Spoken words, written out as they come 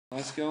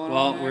What's going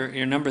Well, on there?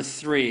 you're number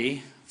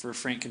 3 for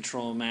Frank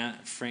Kern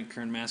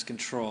Mass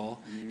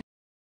Control.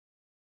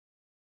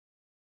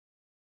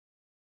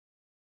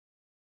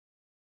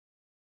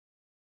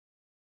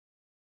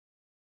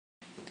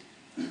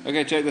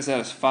 Okay, check this out.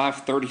 It's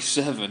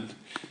 5:37.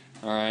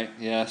 All right.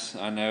 Yes,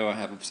 I know I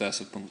have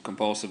obsessive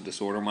compulsive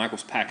disorder.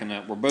 Michael's packing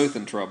up. We're both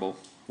in trouble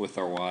with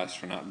our wives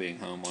for not being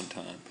home on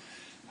time.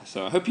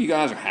 So I hope you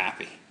guys are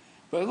happy.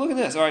 But look at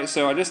this. All right.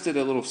 So I just did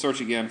a little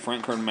search again.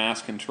 Frank Kern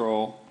Mass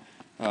Control.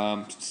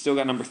 Still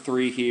got number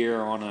 3 here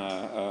on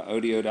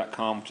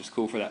audio.com, which is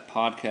cool for that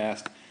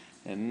podcast.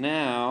 And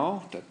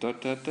now,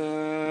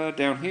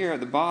 down here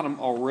at the bottom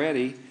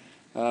already,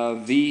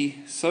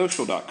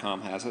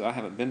 vsocial.com has it. I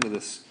haven't been to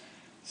this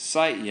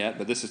site yet,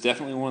 but this is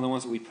definitely one of the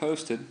ones that we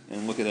posted.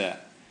 And look at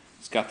that.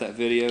 It's got that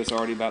video. It's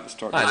already about to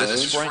start. Hi,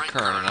 this is Frank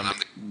Kern, and I'm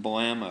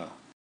Blammo.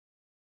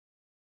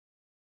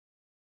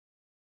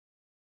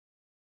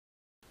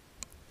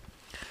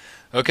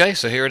 Okay,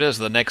 so here it is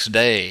the next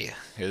day.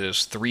 It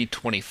is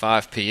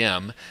 3:25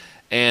 p.m.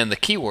 and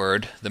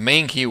the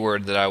main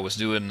keyword that I was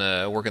doing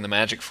working the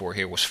magic for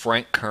here was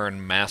Frank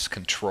Kern Mass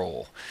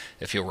Control.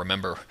 If you'll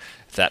remember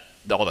that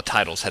all the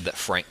titles had that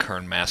Frank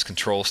Kern Mass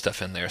Control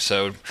stuff in there.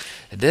 So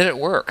did it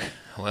work?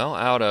 Well,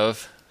 out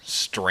of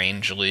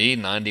strangely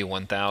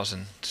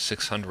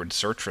 91,600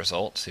 search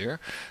results here,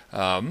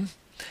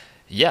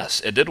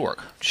 yes, it did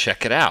work.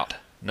 Check it out.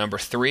 Number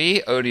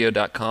 3,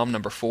 audio.com.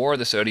 Number 4,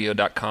 this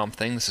audio.com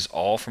thing. This is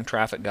all from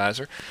Traffic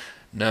Geyser.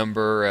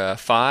 Number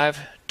 5,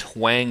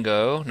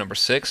 Twango. Number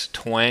 6,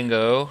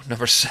 Twango.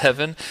 Number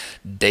 7,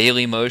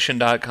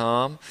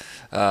 dailymotion.com.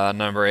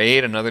 Number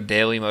 8, another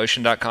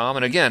dailymotion.com.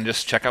 And again,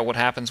 just check out what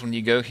happens when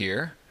you go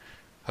here.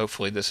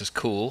 Hopefully this is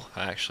cool.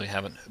 I actually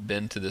haven't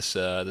been to this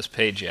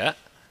page yet.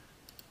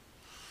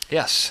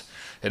 Yes,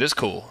 it is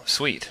cool.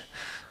 Sweet.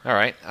 All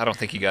right. I don't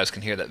think you guys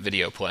can hear that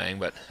video playing,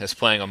 but it's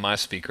playing on my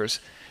speakers.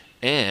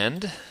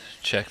 And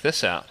check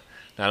this out.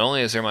 Not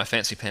only is there my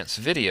Fancy Pants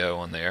video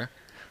on there,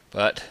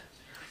 but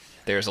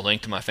there's a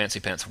link to my Fancy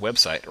Pants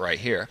website right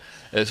here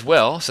as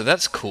well. So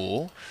that's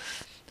cool.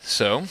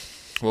 So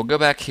we'll go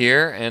back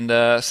here, and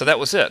so that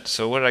was it.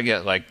 So what did I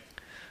get? Like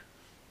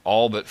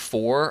all but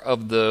 4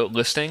 of the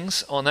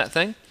listings on that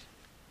thing.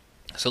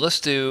 So let's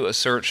do a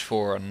search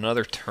for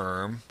another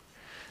term.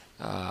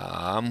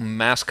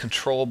 Mass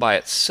control by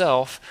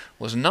itself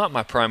was not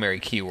my primary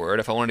keyword.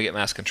 If I wanted to get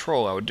mass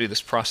control, I would do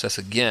this process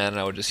again, and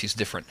I would just use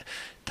different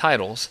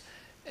titles.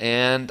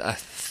 And I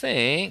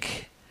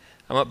think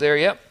I'm up there.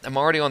 Yep, I'm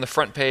already on the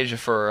front page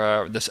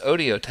for this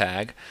audio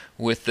tag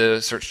with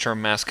the search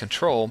term mass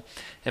control.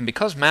 And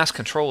because mass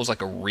control is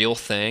like a real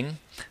thing,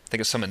 I think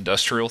it's some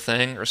industrial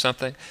thing or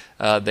something,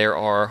 there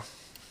are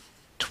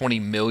 20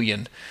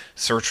 million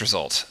search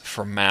results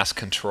for mass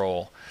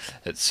control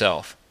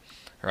itself.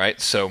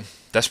 Right, so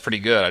that's pretty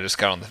good. I just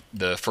got on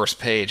the first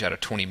page out of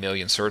 20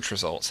 million search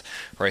results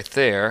right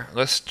there.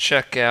 Let's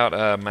check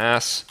out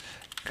mass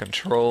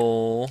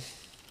control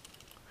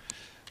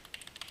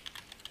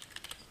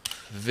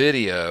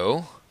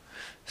video.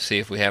 See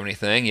if we have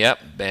anything. Yep,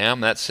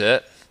 bam, that's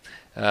it.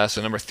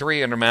 So number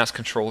 3 under mass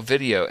control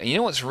video. And you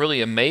know what's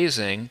really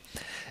amazing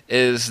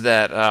is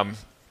that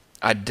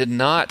I did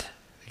not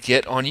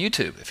get on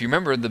YouTube. If you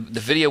remember, the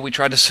video we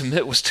tried to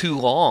submit was too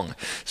long,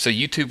 so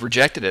YouTube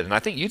rejected it. And I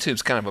think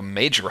YouTube's kind of a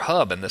major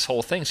hub in this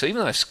whole thing. So even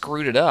though I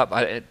screwed it up,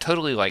 it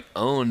totally like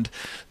owned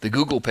the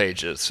Google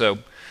pages. So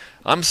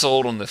I'm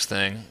sold on this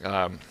thing.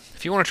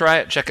 If you want to try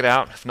it, check it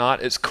out. If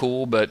not, it's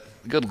cool, but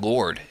good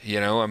Lord, you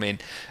know, I mean,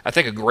 I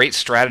think a great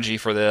strategy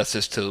for this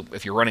is to,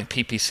 if you're running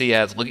PPC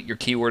ads, look at your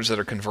keywords that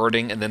are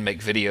converting and then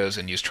make videos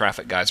and use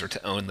Traffic Geyser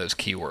to own those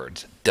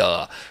keywords.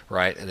 Duh,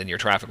 right? And then your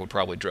traffic would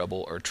probably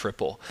double or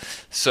triple.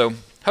 So,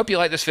 hope you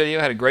liked this video.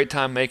 I had a great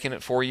time making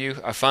it for you.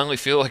 I finally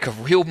feel like a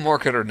real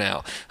marketer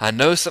now. I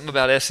know something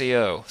about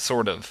SEO,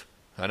 sort of.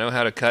 I know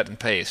how to cut and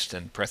paste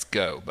and press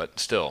go, but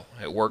still,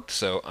 it worked,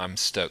 so I'm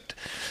stoked.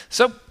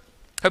 So,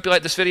 hope you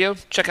liked this video.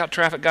 Check out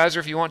Traffic Geyser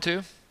if you want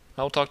to.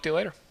 I will talk to you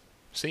later.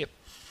 See you.